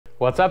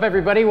What's up,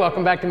 everybody?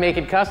 Welcome back to Make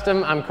It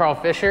Custom. I'm Carl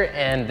Fisher,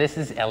 and this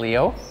is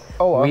Elio.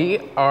 Oh,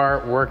 we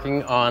are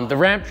working on the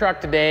ramp truck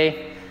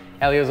today.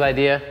 Elio's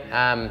idea.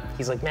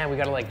 He's like, man, we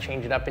gotta like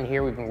change it up in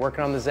here. We've been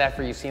working on the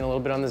Zephyr. You've seen a little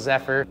bit on the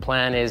Zephyr.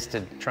 Plan is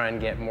to try and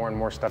get more and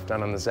more stuff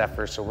done on the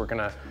Zephyr. So we're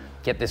gonna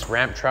get this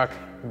ramp truck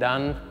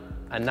done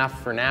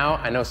enough for now.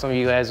 I know some of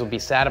you guys will be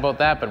sad about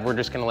that, but we're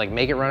just gonna like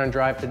make it run and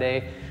drive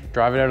today,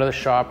 drive it out of the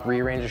shop,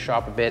 rearrange the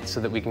shop a bit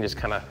so that we can just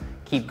kind of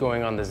keep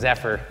going on the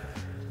Zephyr.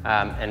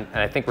 And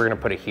I think we're gonna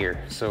put it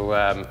here.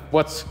 So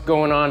what's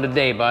going on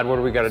today, bud? What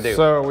do we gotta do?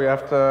 So we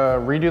have to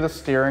redo the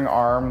steering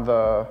arm,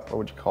 what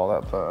would you call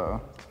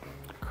that?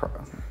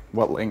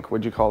 What link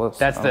would you call this?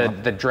 That's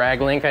the drag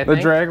link, I think.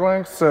 The drag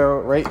link, so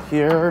right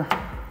here,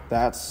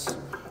 that's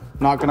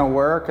not gonna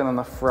work, and then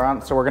the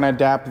front, so we're gonna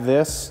adapt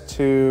this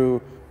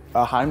to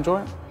a Heim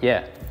joint.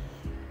 Yeah.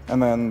 And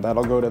then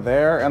that'll go to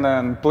there, and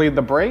then bleed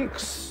the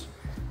brakes.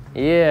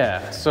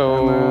 Yeah,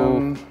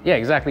 so, yeah,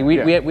 exactly. We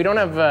don't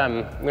have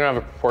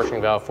a proportioning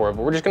valve for it,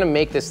 but we're just gonna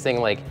make this thing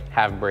like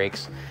have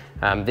brakes.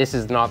 This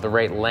is not the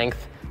right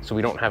length, so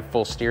we don't have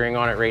full steering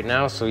on it right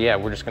now. So yeah,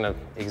 we're just gonna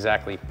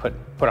exactly put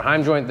a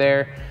Heim joint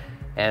there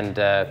and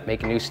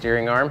make a new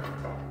steering arm,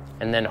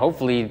 and then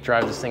hopefully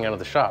drive this thing out of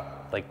the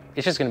shop. Like,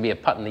 it's just gonna be a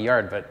putt in the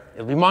yard, but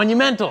it'll be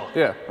monumental.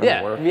 Yeah,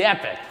 it'll be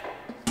epic.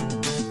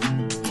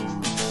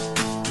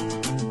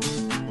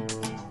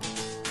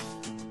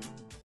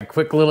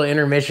 Quick little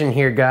intermission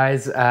here,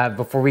 guys.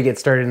 Before we get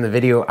started in the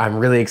video, I'm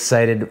really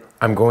excited.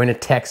 I'm going to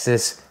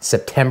Texas,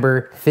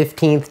 September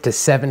 15th to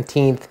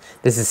 17th.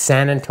 This is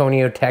San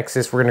Antonio,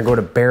 Texas. We're gonna go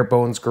to Bare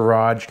Bones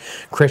Garage,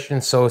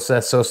 Christian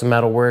Sosa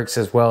Metal Works,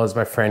 as well as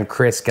my friend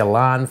Chris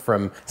Galan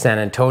from San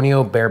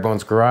Antonio. Bare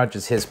Bones Garage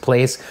is his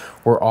place.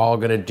 We're all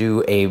gonna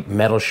do a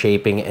metal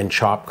shaping and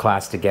chop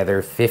class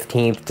together,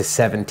 15th to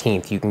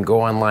 17th. You can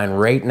go online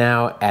right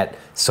now at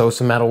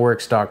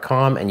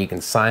sosametalworks.com and you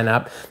can sign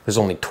up. There's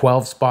only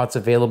 12 spots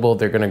available.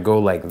 They're gonna go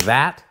like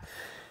that.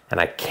 And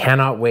I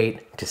cannot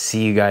wait to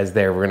see you guys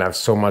there. We're gonna have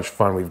so much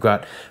fun. We've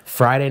got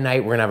Friday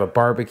night, we're gonna have a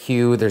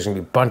barbecue. There's gonna be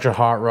a bunch of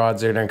hot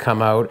rods that are gonna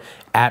come out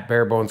at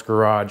Bare Bones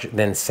Garage.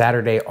 Then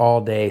Saturday all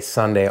day,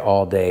 Sunday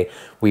all day,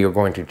 we are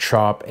going to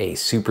chop a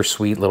super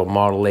sweet little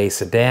Model A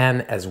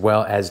sedan, as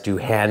well as do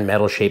hand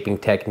metal shaping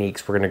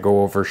techniques. We're gonna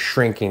go over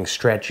shrinking,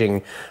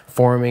 stretching,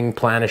 forming,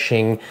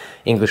 planishing,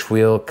 English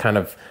wheel, kind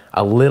of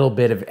a little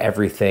bit of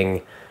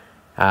everything.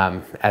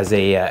 As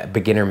a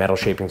beginner metal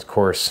shapings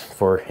course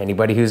for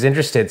anybody who's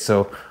interested.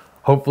 So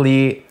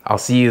hopefully I'll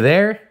see you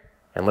there,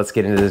 and let's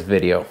get into this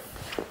video.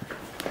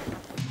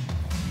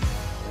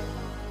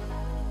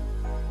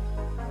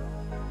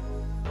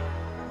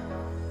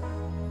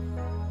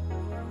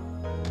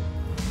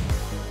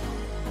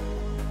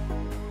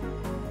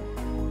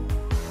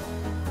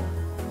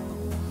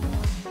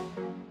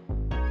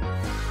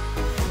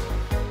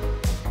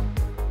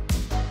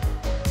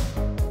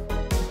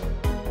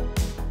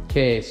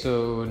 Okay,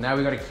 so now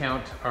we gotta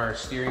count our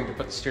steering to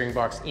put the steering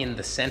box in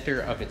the center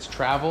of its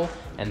travel,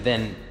 and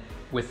then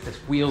with the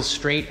wheels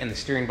straight and the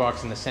steering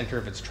box in the center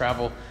of its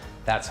travel,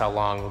 that's how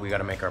long we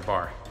gotta make our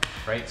bar,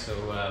 right? So,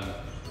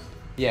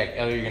 yeah,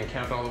 Elio, you're gonna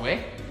count all the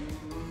way?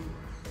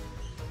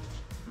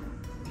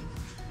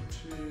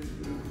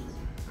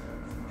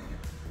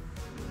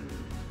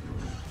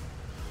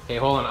 Okay,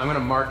 hold on, I'm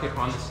gonna mark it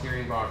on the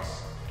steering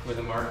box with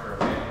a marker,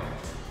 okay?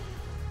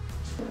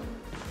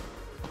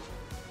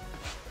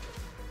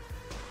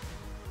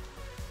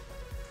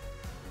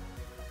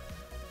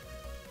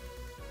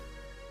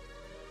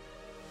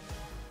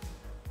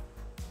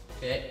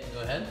 Okay, go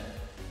ahead.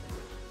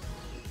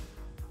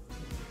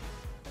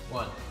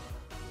 1.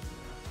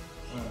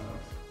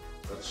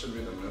 That should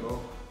be the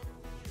middle.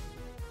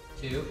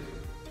 2.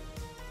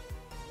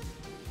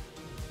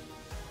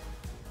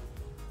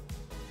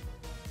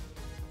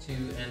 2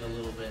 and a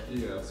little bit.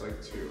 Yeah, it's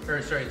like 2. Or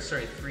sorry,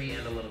 3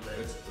 and a little bit.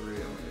 It's 3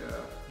 on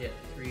the, yeah,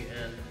 3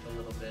 and a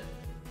little bit.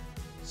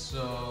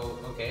 So,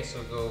 okay,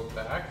 so go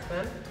back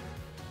then.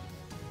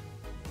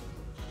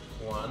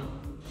 1.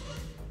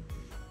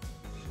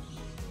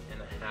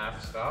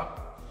 Half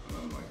stop,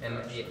 and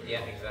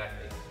yeah,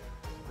 exactly,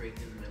 right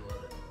in the middle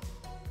of it.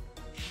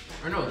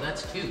 Or no,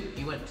 that's 2.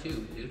 You went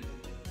 2, dude.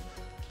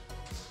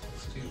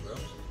 It's 2, bro.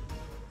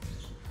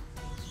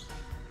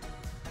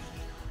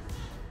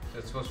 So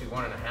it's supposed to be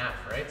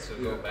 1.5, right? So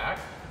go back.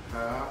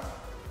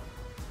 Half.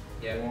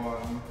 Yeah.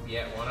 1.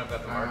 Yeah, 1. I've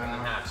got the mark, and then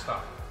half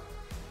stop.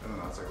 And then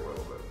that's like a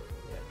little bit.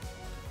 Yeah.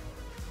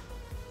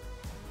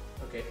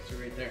 Okay, so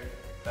right there.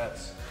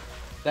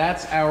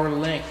 That's our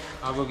length.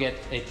 I'll go get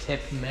a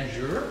tip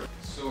measure.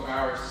 So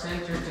our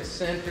center to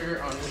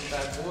center on this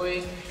bad boy.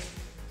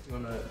 You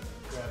wanna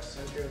grab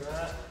center of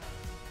that?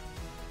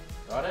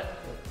 Got it?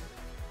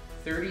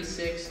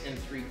 36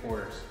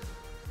 3/4.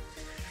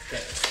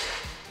 Okay.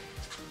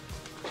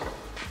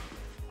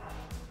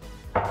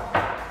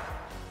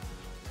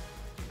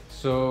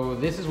 So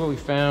this is what we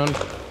found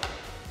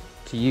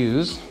to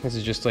use. This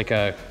is just like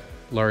a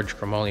large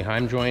chromoly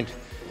Heim joint.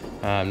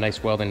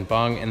 Nice Weldon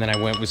bung, and then I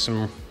went with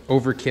some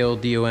overkill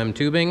DOM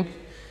tubing.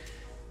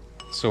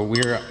 So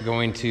we're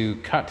going to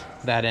cut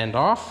that end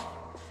off.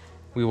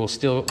 We will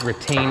still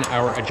retain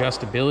our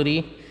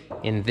adjustability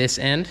in this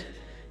end,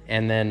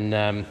 and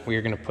then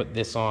we're gonna put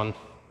this on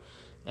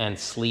and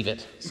sleeve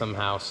it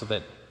somehow so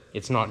that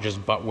it's not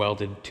just butt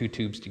welded 2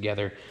 tubes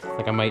together.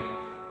 Like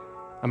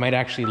I might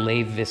actually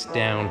lay this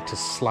down to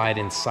slide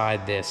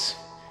inside this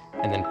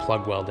and then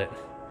plug weld it.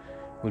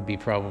 Would be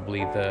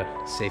probably the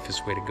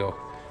safest way to go.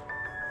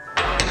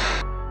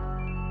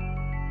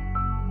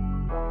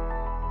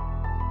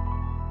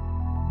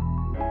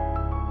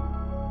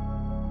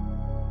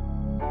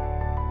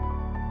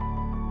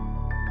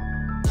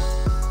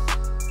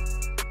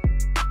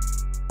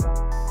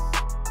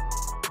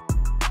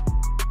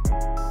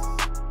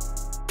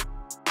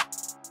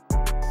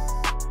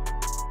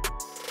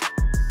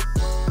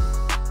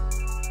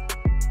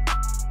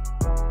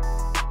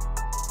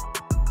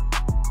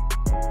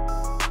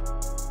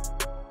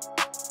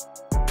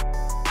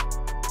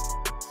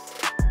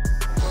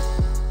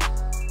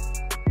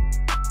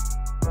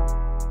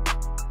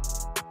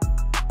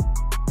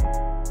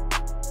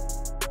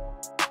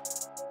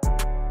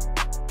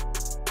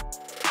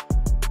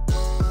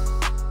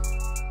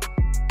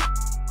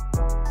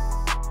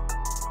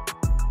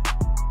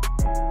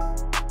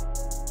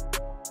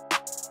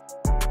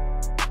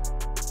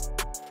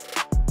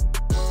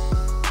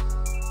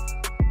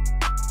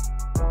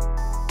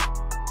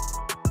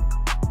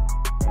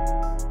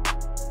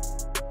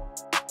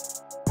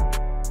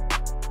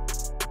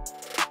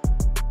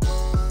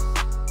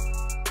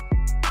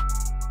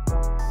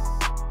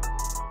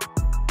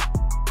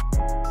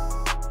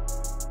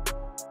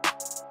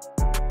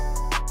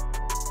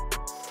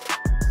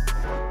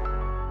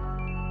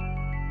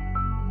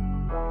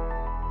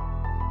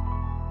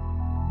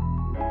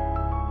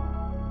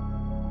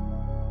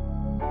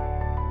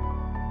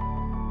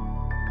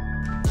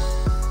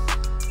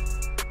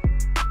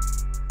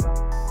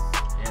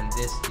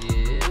 This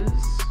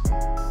is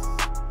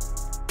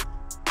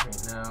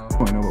right now.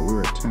 Oh, I know, but we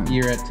were at 10.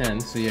 You're at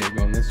 10, so yeah, you're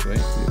going this way.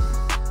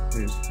 Yeah.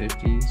 There's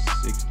 50,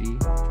 60,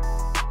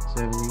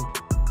 70.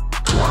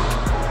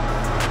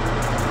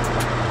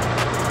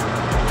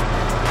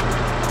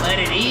 Let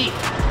it eat.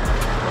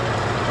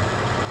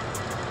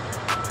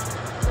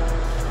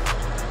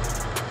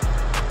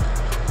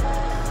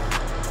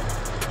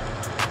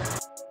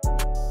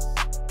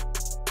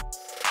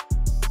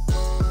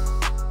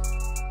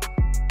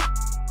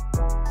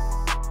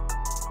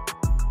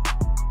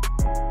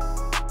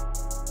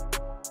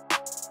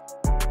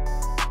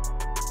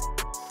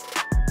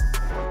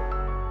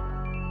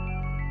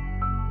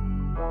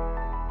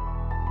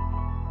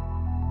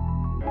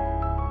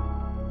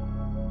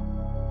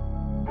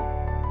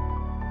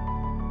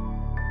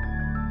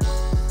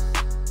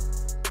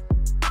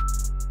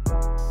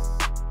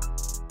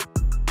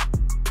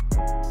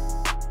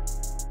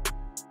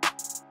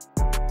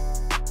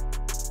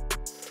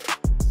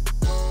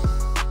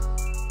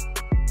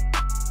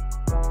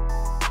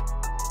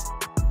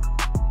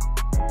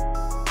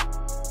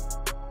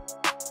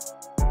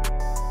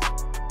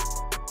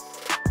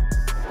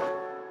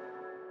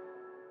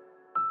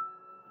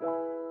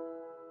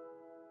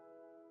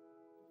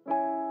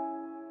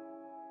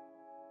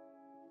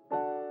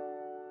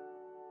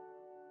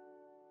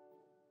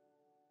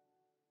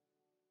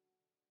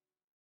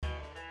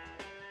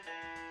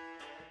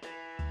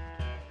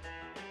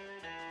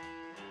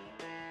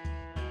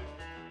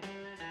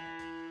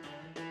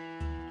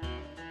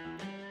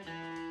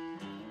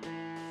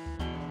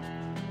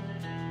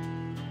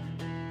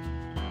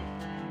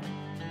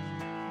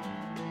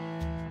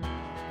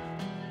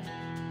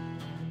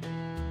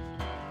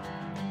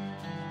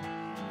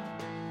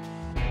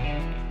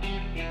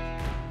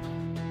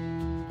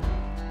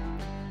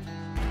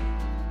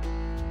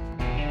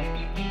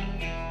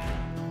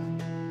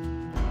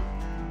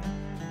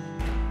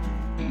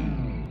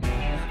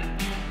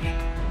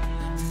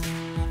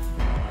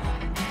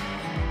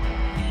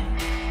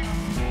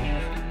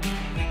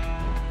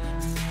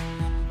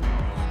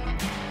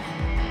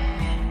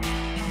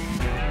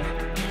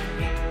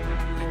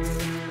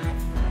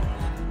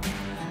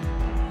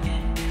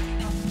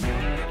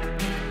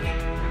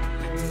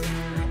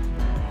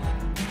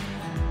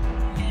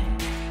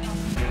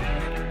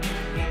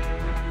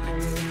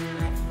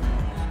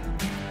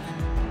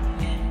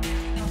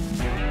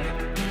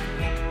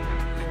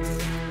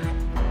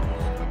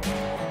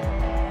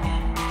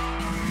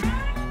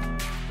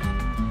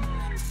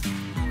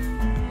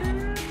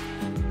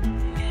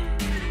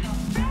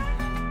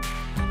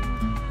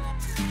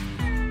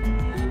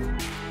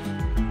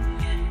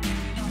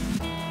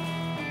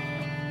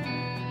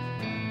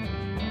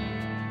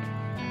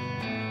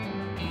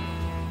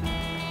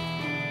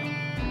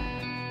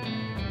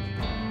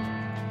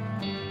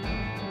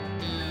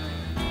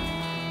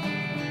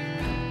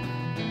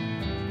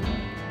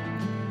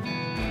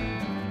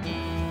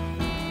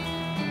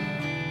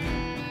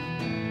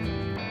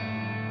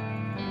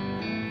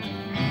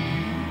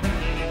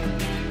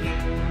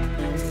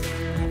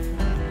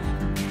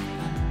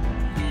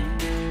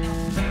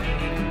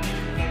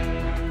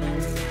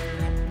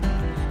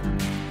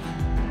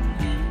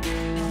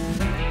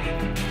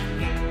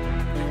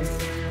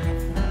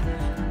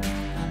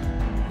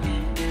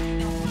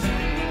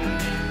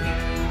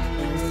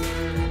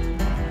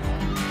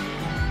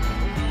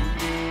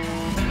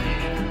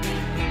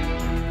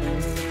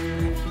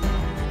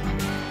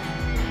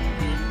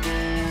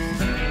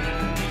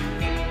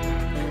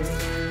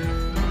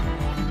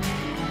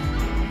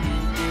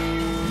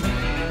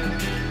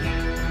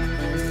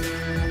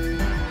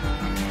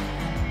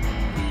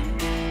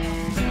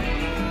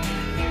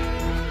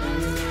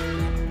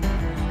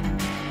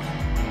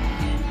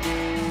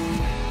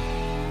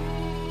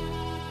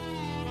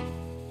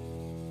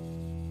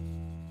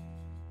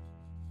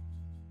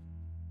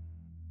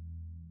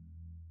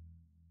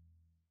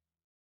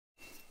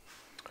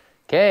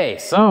 Okay,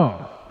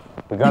 so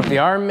we got the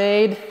arm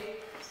made.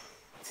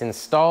 It's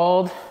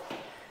installed.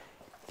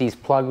 These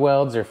plug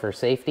welds are for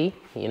safety.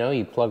 You know,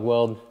 you plug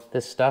weld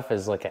this stuff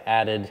as like an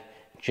added,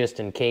 just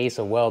in case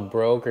a weld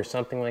broke or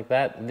something like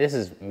that. This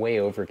is way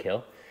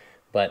overkill,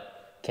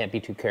 but can't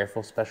be too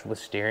careful, especially with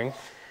steering.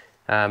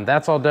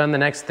 That's all done. The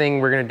next thing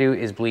we're gonna do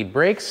is bleed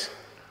brakes.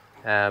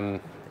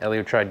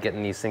 Elio tried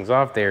getting these things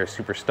off. They're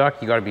super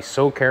stuck. You gotta be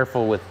so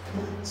careful with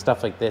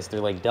stuff like this. They're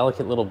like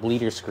delicate little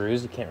bleeder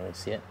screws. You can't really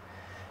see it.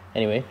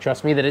 Anyway,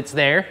 trust me that it's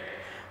there,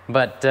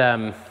 but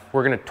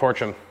we're gonna torch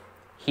them,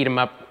 heat them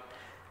up,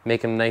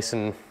 make them nice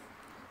and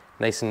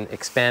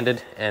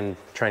expanded, and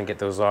try and get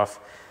those off.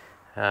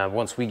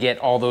 Once we get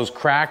all those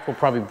cracked, we'll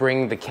probably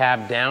bring the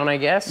cab down, I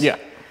guess. Yeah.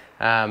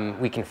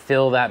 We can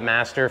fill that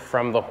master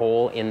from the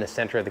hole in the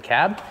center of the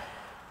cab.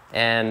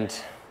 And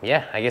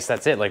yeah, I guess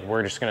that's it. Like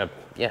we're just gonna,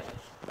 yeah.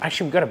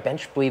 Actually, we gotta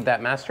bench bleed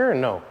that master or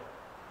no?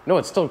 No,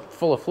 it's still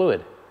full of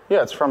fluid.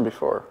 Yeah, it's from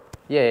before.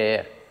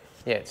 Yeah,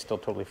 it's still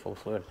totally full of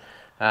fluid.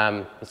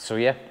 So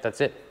yeah,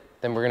 that's it.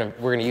 Then we're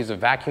gonna use a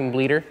vacuum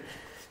bleeder.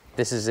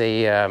 This is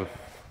a,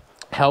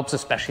 helps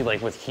especially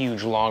like with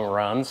huge long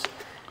runs.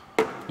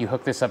 You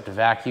hook this up to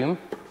vacuum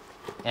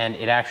and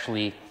it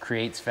actually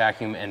creates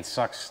vacuum and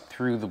sucks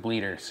through the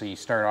bleeder. So you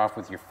start off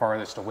with your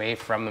farthest away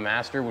from the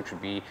master, which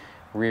would be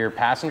rear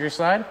passenger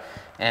side,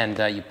 and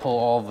you pull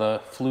all the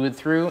fluid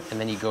through,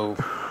 and then you go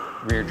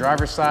rear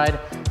driver side,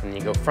 and then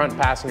you go front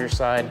passenger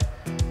side,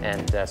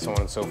 and so on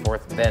and so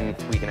forth. Then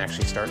we can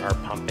actually start our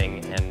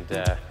pumping and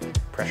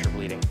pressure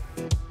bleeding.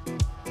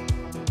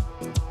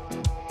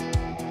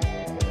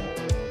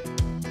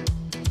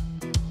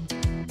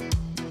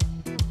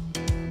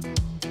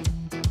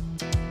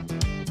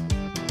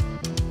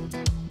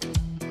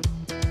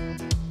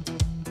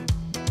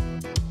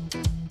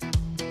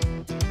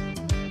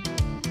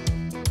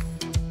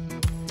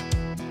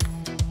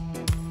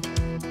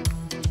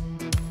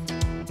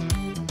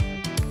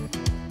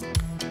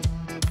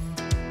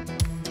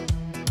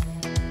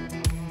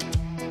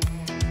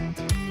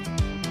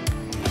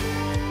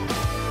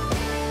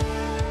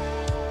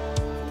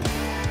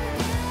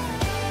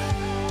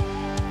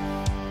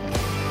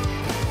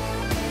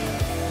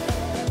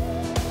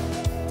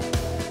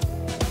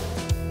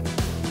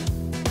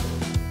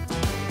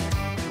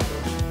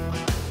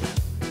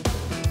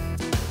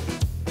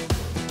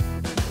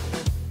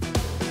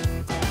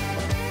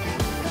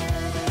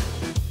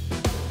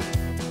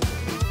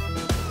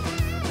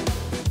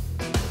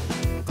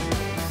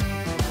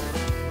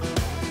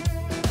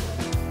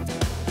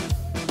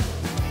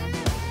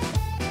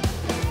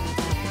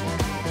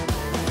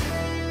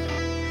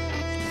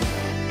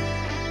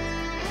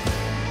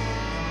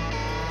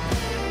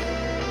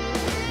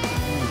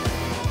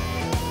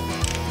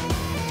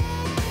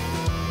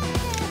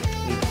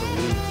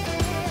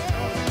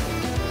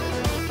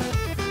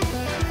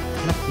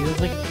 Feels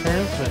like a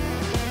transfer.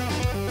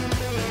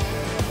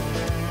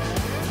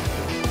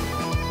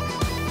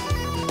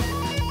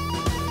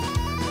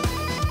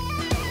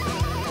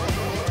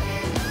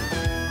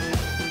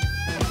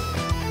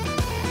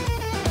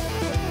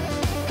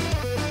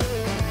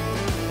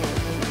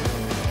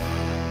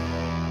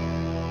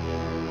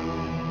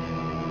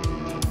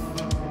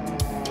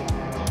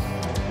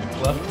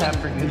 Left tap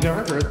for You've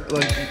never heard,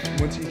 like,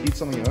 once you heat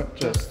something up,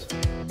 just...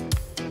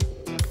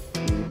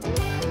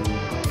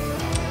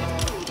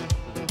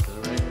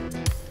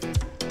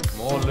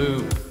 more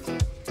lube.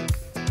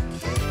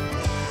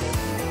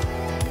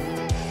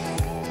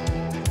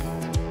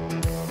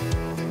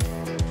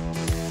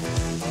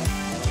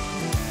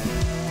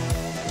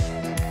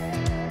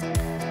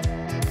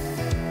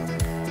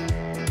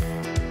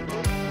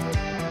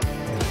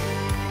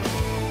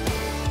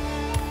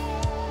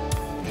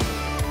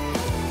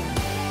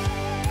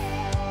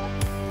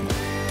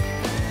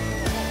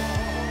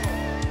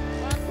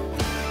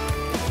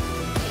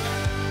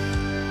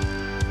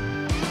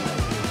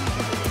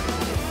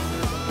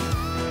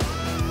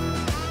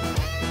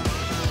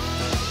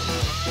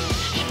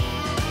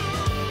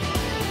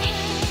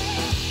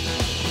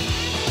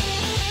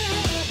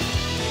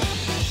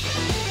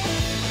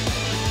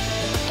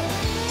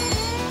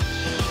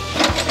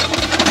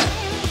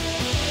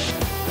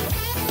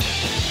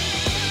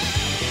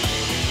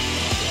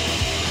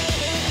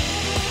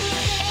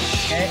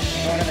 Okay,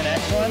 going to the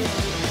next one.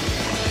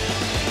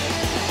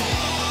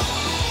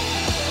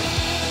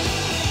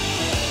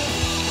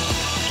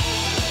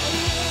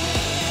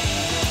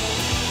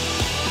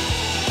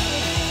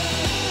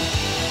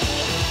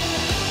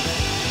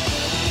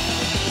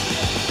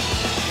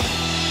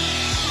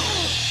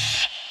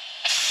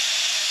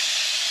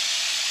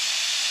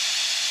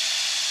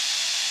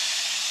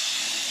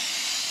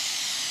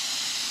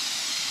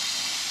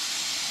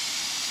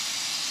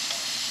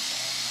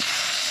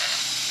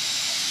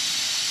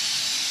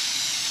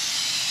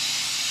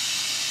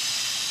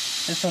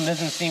 This one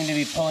doesn't seem to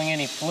be pulling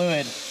any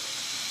fluid.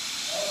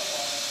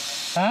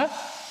 Huh?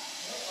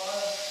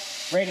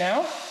 Right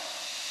now?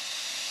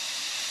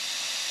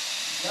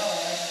 No,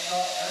 I just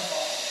got air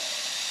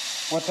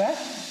bubbles. What's that?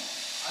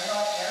 I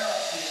got air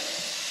up here.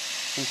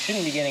 We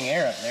shouldn't be getting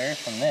air up there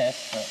from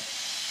this, but...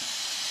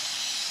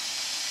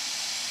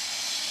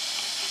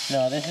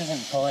 No, this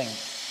isn't pulling.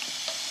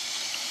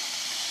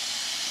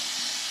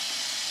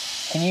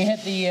 Can you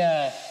hit the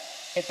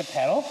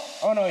pedal?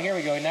 Oh no, here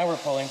we go. Now we're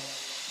pulling.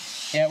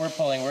 Yeah, we're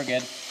pulling. We're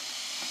good.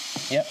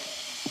 Yep.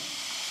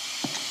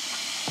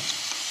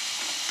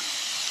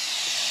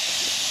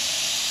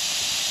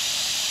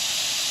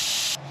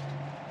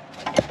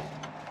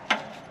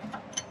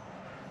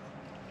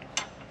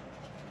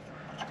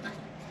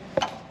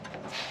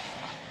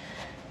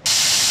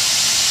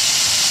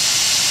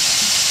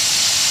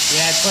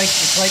 Yeah, it's like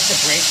the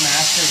brake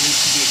master needs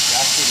to be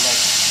adjusted. Like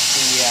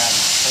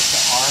the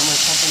arm or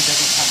something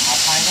doesn't come up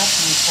high enough.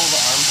 Can you pull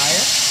the arm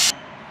higher?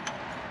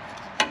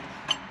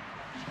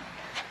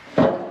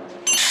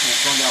 It's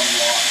going down a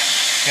lot.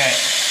 Okay.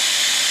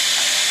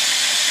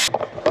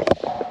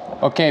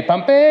 Okay,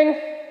 pumping.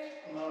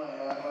 No,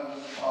 yeah, I'm gonna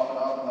just top it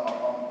up and then I'll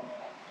pump.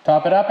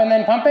 Top it up and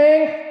then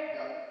pumping.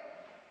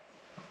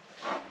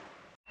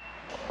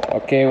 Yeah.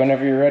 Okay,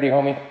 whenever you're ready,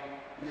 homie.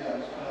 Yeah,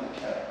 I'm just putting the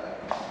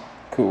cat back.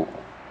 Cool.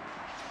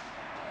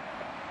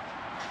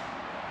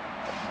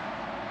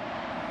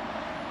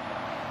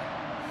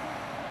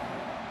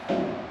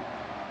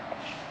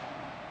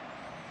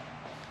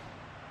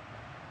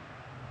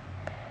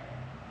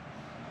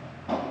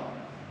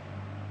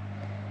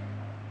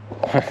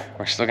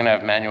 We're still gonna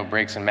have manual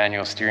brakes and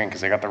manual steering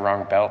because I got the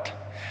wrong belt,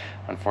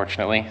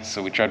 unfortunately.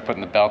 So we tried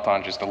putting the belt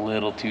on just a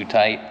little too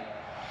tight.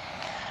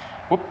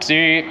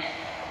 Whoopsie.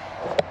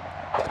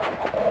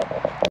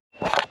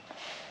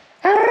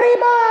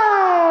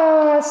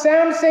 Arriba!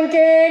 Sound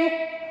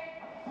syncing.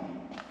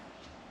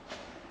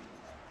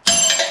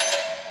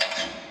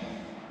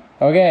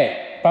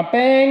 Okay,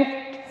 pumping.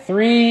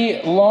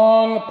 3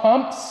 long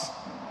pumps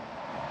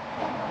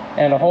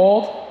and a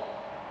hold.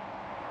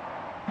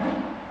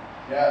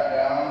 Yeah,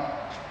 down.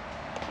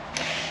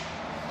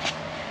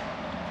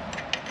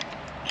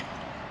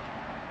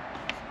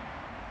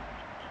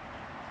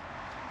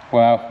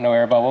 Wow, no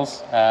air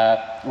bubbles.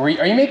 Are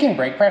you making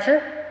brake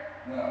pressure?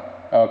 No.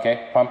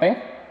 Okay, pumping.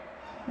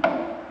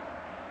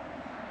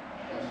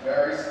 It's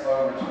very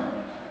slow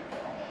return.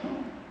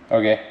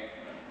 Okay.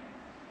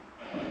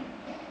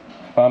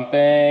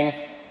 Pumping.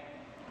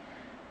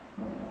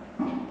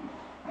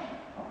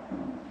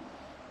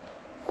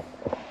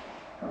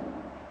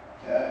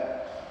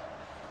 Okay.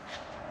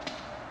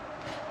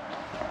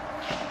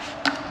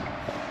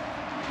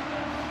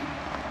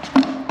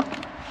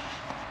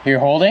 You're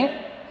holding?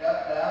 Yep,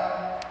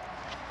 down.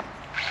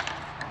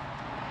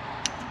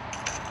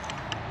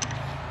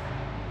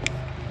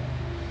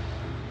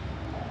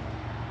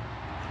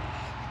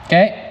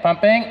 Okay,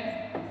 pumping.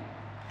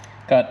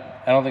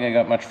 I don't think I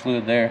got much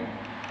fluid there.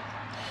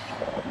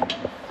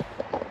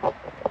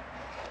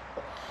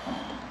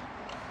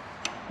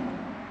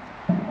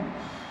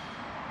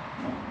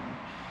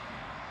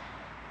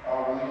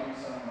 I'll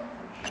release some of the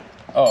fridge.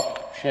 Oh,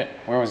 shit,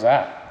 where was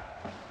that?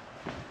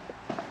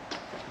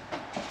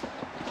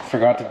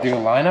 Forgot to do a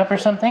lineup or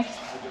something? I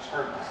just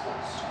heard this.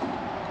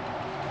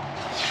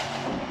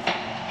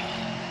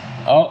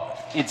 Oh,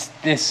 it's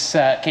this,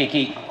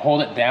 KK,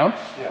 hold it down.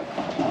 Yeah.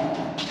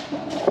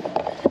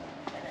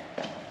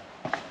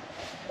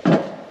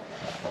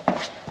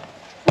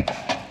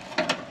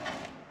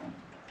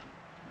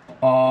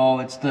 Oh,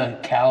 it's the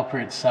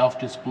caliper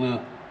itself just blew.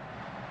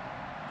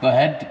 Go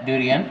ahead, do it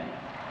again.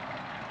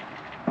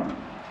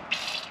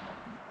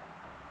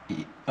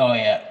 Oh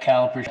yeah,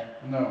 caliper.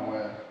 No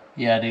way.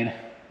 Yeah, dude.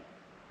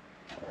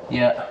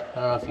 Yeah, I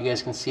don't know if you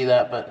guys can see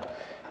that, but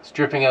it's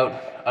dripping out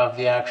of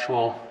the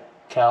actual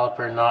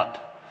caliper, not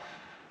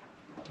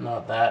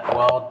that.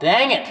 Well,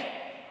 dang it.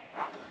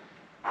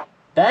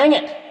 Dang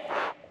it.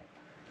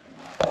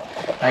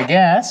 I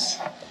guess,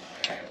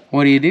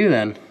 what do you do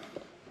then?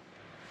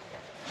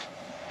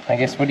 I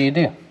guess, what do you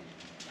do?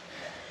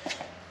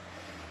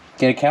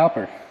 Get a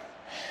caliper.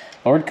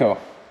 Lordco,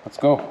 let's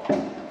go.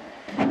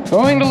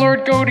 Going to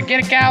Lordco to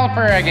get a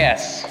caliper, I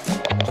guess.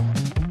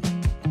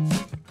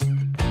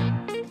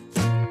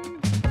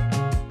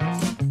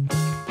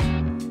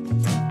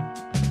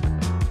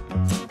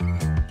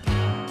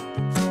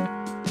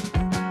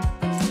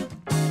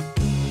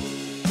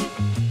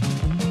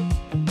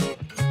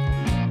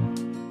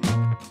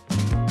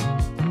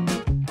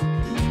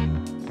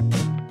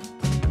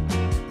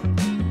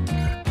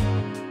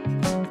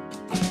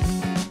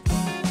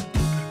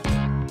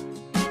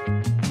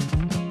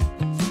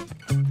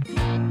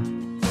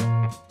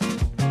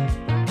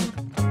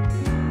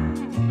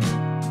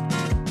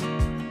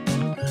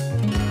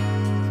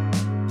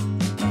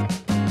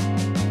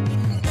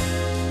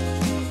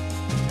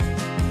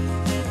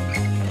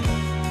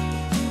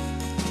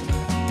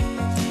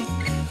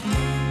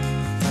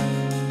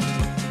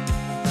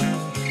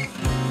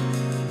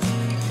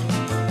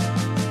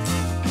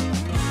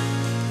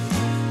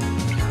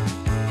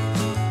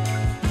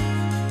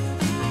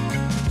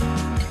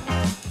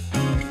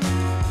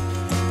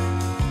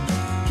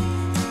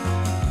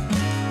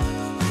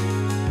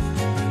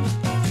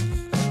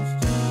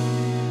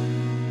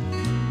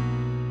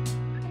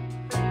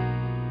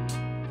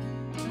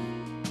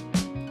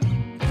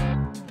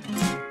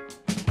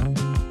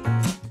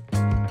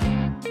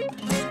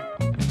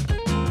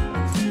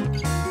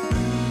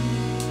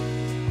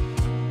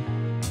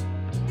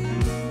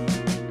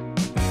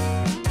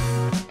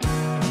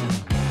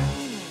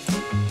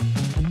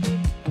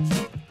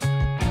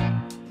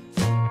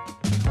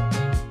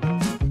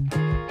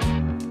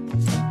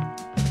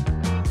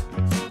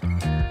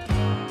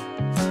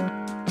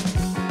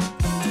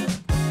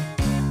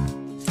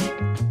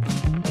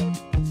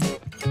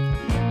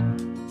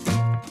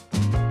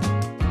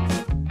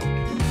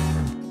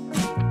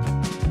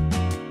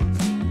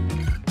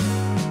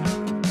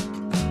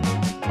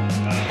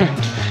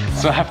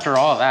 So after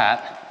all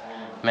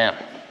that, man,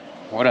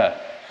 what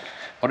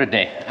a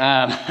day.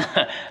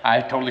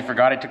 I totally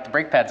forgot I took the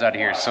brake pads out of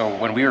here. So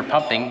when we were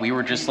pumping, we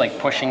were just like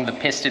pushing the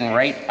piston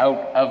right out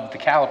of the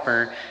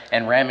caliper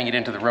and ramming it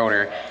into the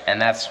rotor. And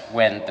that's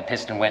when the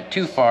piston went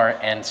too far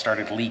and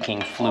started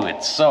leaking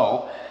fluid.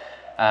 So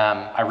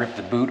I ripped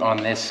the boot on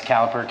this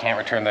caliper, can't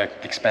return the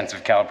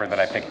expensive caliper that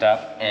I picked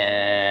up.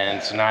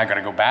 And so now I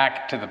gotta go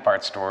back to the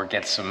parts store,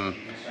 get some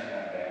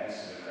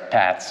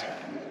pads,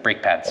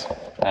 brake pads.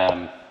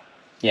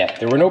 Yeah,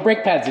 there were no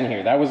brake pads in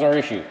here. That was our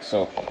issue,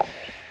 so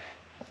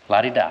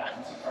la-di-da.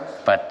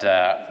 But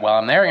while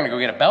I'm there, I'm gonna go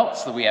get a belt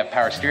so that we have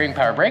power steering,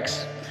 power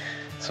brakes.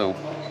 So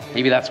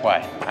maybe that's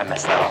why I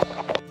messed that up.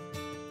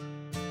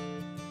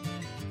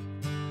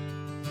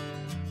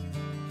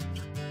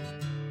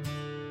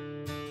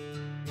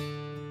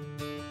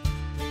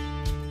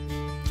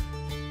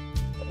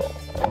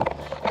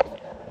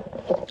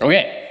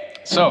 Okay,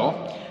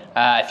 so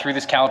I threw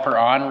this caliper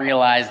on,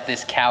 realized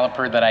this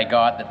caliper that I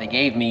got that they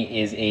gave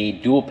me is a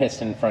dual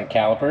piston front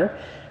caliper.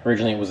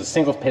 Originally it was a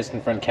single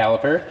piston front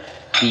caliper.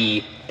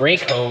 The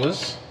brake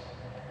hose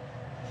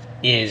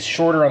is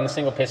shorter on the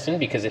single piston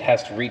because it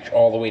has to reach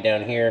all the way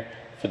down here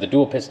for the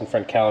dual piston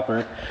front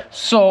caliper.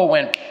 So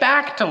went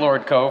back to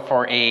Lordco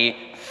for a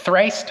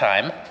thrice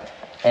time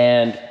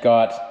and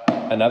got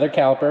another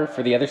caliper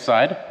for the other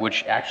side,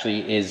 which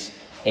actually is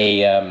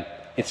a,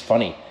 it's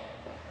funny.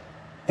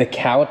 The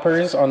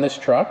calipers on this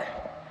truck,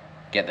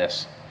 get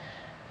this,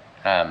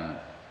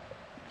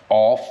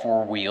 all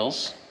 4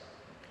 wheels,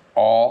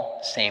 all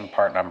same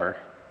part number,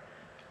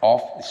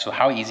 so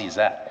how easy is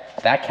that?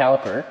 That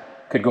caliper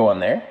could go on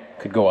there,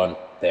 could go on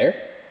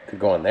there, could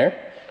go on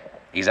there,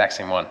 exact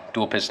same one.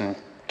 Dual piston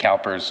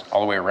calipers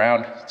all the way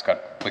around. It's got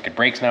wicked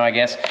brakes now, I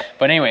guess.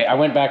 But anyway, I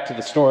went back to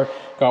the store,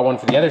 got one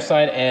for the other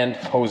side and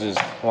hoses,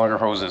 longer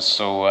hoses.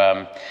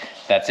 So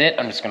that's it.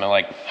 I'm just gonna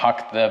like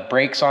huck the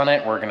brakes on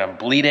it. We're gonna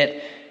bleed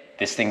it.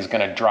 This thing's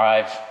gonna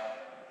drive.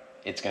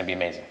 It's gonna be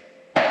amazing.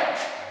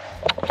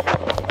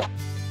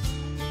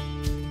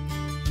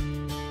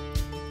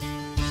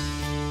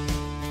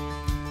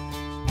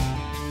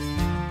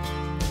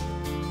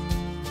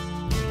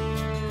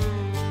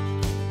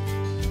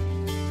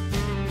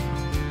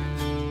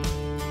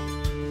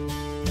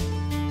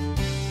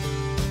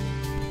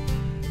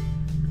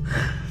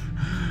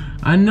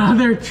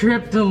 Another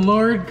trip to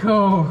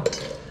Lordco.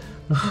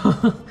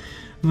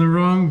 The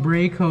wrong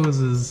brake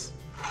hoses.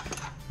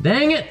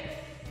 Dang it!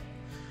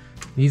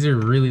 These are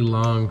really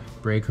long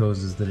brake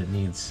hoses that it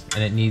needs.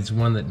 And it needs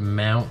one that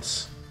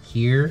mounts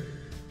here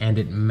and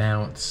it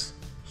mounts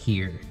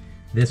here.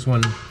 This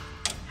one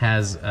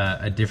has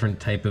a different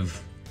type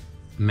of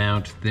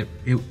mount that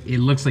it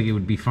looks like it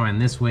would be fine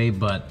this way,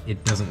 but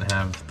it doesn't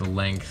have the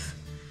length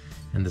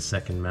and the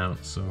second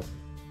mount. So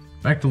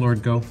back to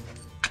Lordco.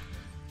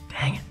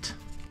 Dang it.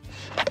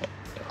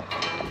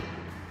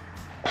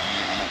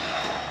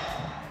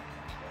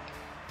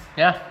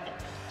 Yeah,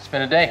 it's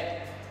been a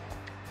day.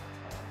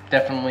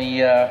 Definitely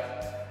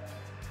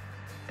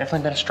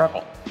been a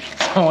struggle.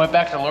 So I went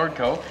back to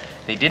Lordco.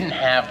 They didn't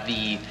have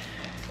the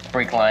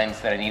brake lines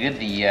that I needed,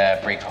 the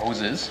brake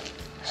hoses.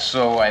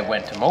 So I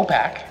went to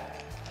Mopac.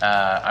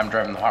 I'm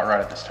driving the hot rod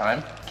at this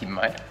time, keep in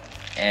mind,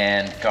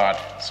 and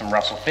got some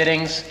Russell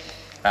fittings.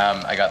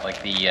 I got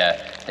like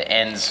the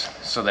ends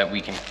so that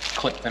we can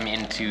clip them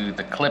into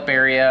the clip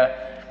area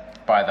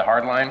by the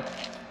hard line.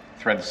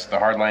 Thread the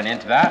hard line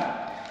into that.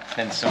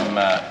 Then some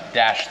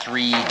Dash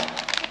 3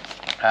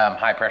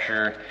 high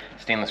pressure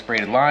stainless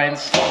braided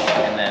lines,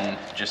 and then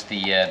just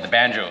the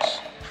banjos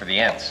for the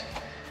ends.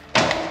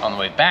 On the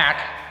way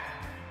back,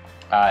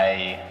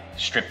 I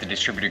stripped the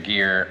distributor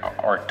gear,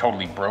 or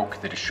totally broke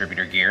the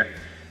distributor gear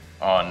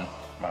on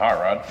my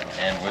hot rod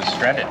and was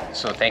stranded.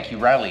 So thank you,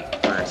 Riley,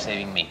 for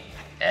saving me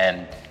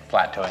and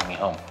flat towing me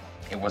home.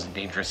 It wasn't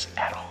dangerous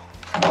at all.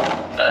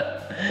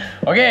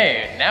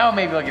 Okay, now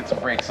maybe I'll get some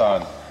brakes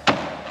on.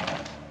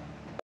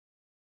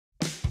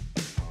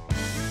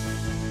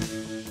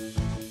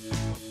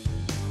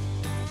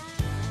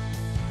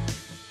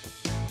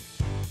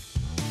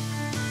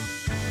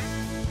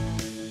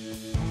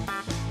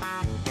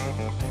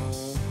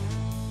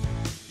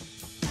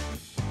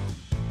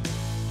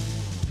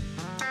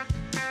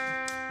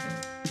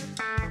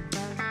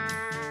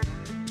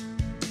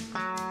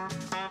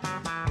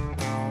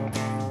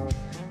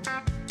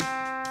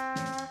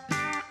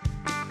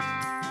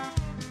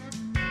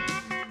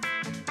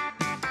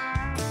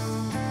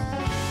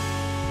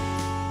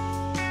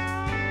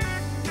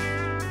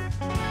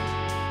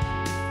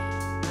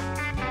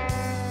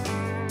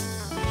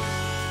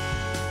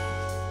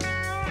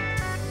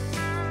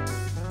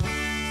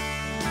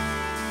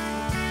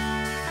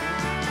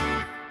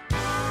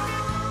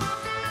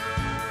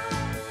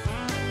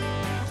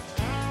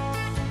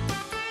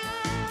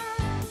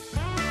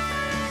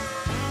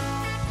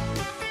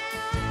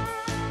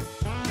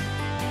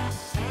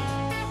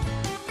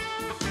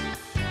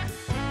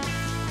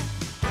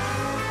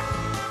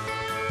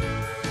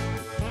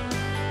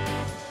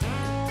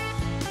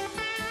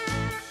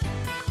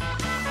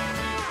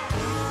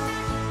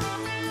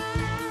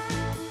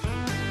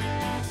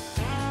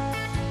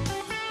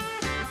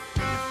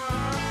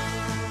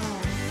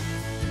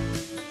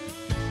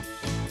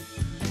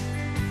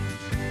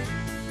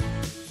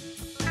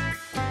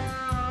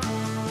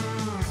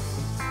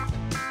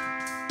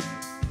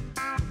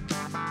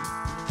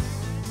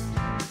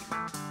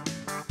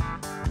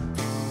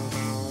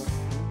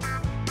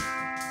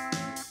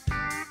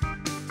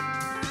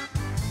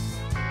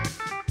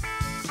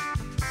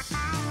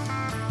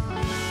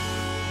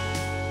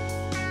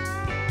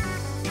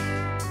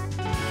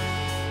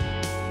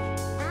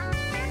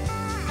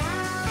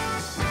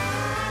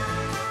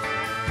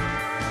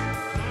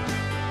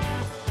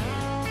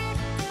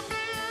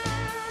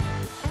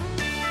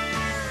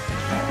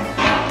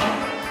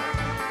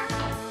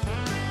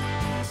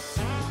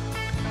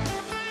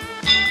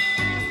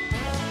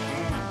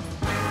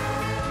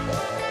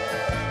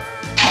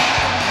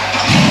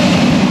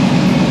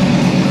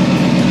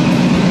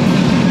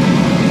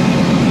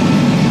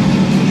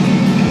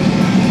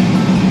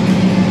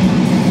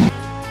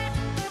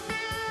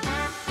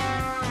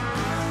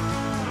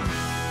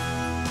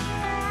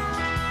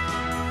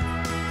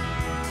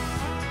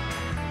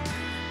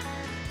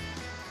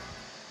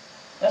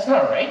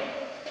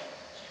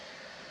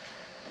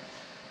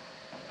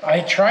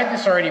 I tried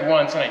this already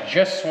once and I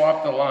just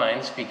swapped the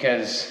lines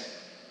because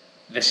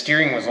the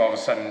steering was all of a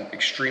sudden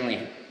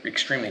extremely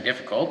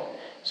difficult.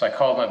 So I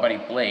called my buddy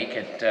Blake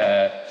at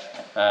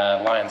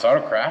Lions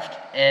Autocraft,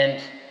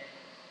 and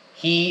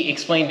he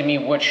explained to me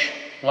which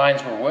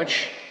lines were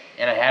which,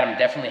 and I had them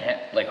definitely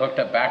like hooked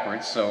up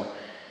backwards. So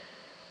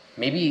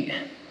maybe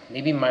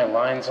my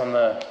lines on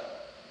the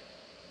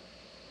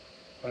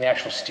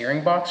actual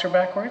steering box are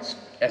backwards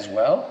as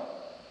well.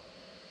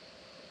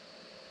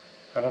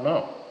 I don't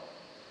know.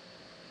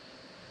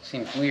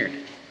 Seems weird.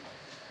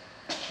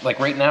 Like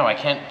right now, I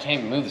can't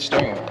even move the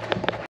steering wheel.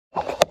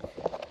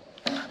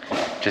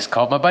 Just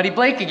called my buddy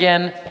Blake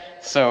again.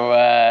 So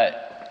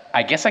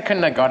I guess I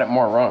couldn't have got it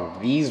more wrong.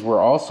 These were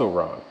also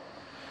wrong.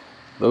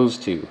 Those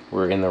two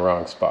were in the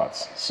wrong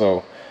spots.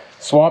 So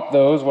swap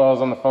those while I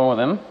was on the phone with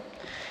him.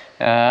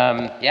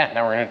 Yeah,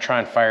 now we're gonna try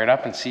and fire it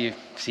up and see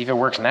if it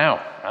works now.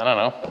 I don't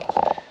know.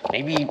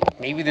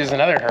 Maybe there's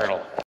another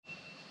hurdle.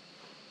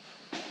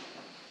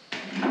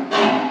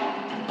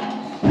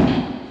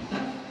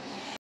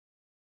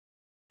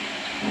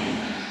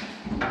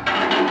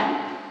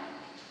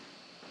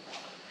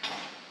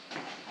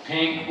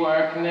 Pink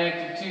wire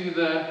connected to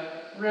the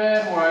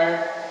red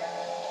wire.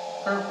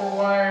 Purple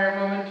wire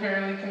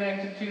momentarily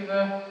connected to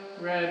the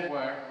red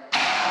wire.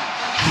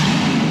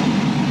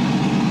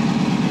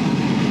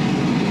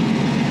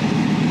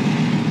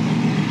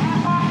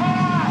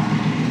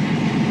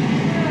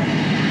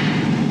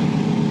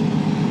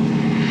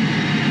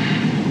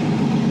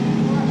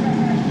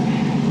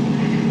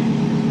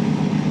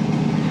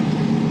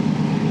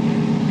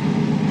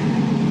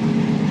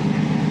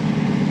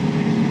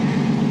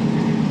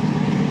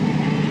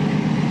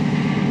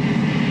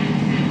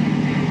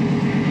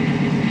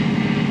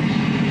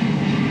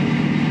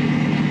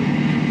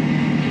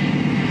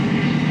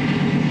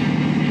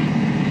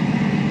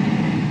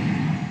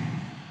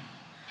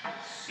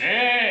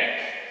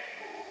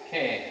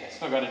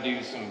 Got to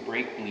do some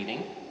brake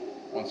bleeding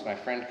once my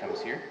friend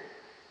comes here.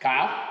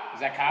 Kyle? Is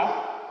that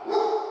Kyle?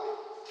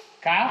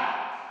 Kyle?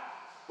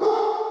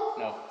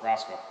 No,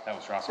 Roscoe. That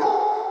was Roscoe.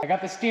 I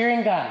got the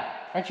steering done.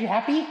 Aren't you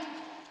happy?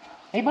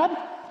 Hey, bud?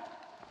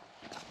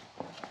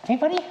 Hey,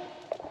 buddy?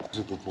 Who's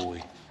a good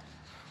boy?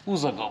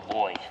 Who's a good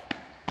boy?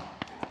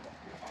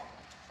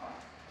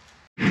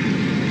 Can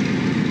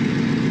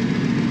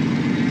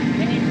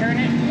you turn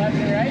it left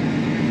and right?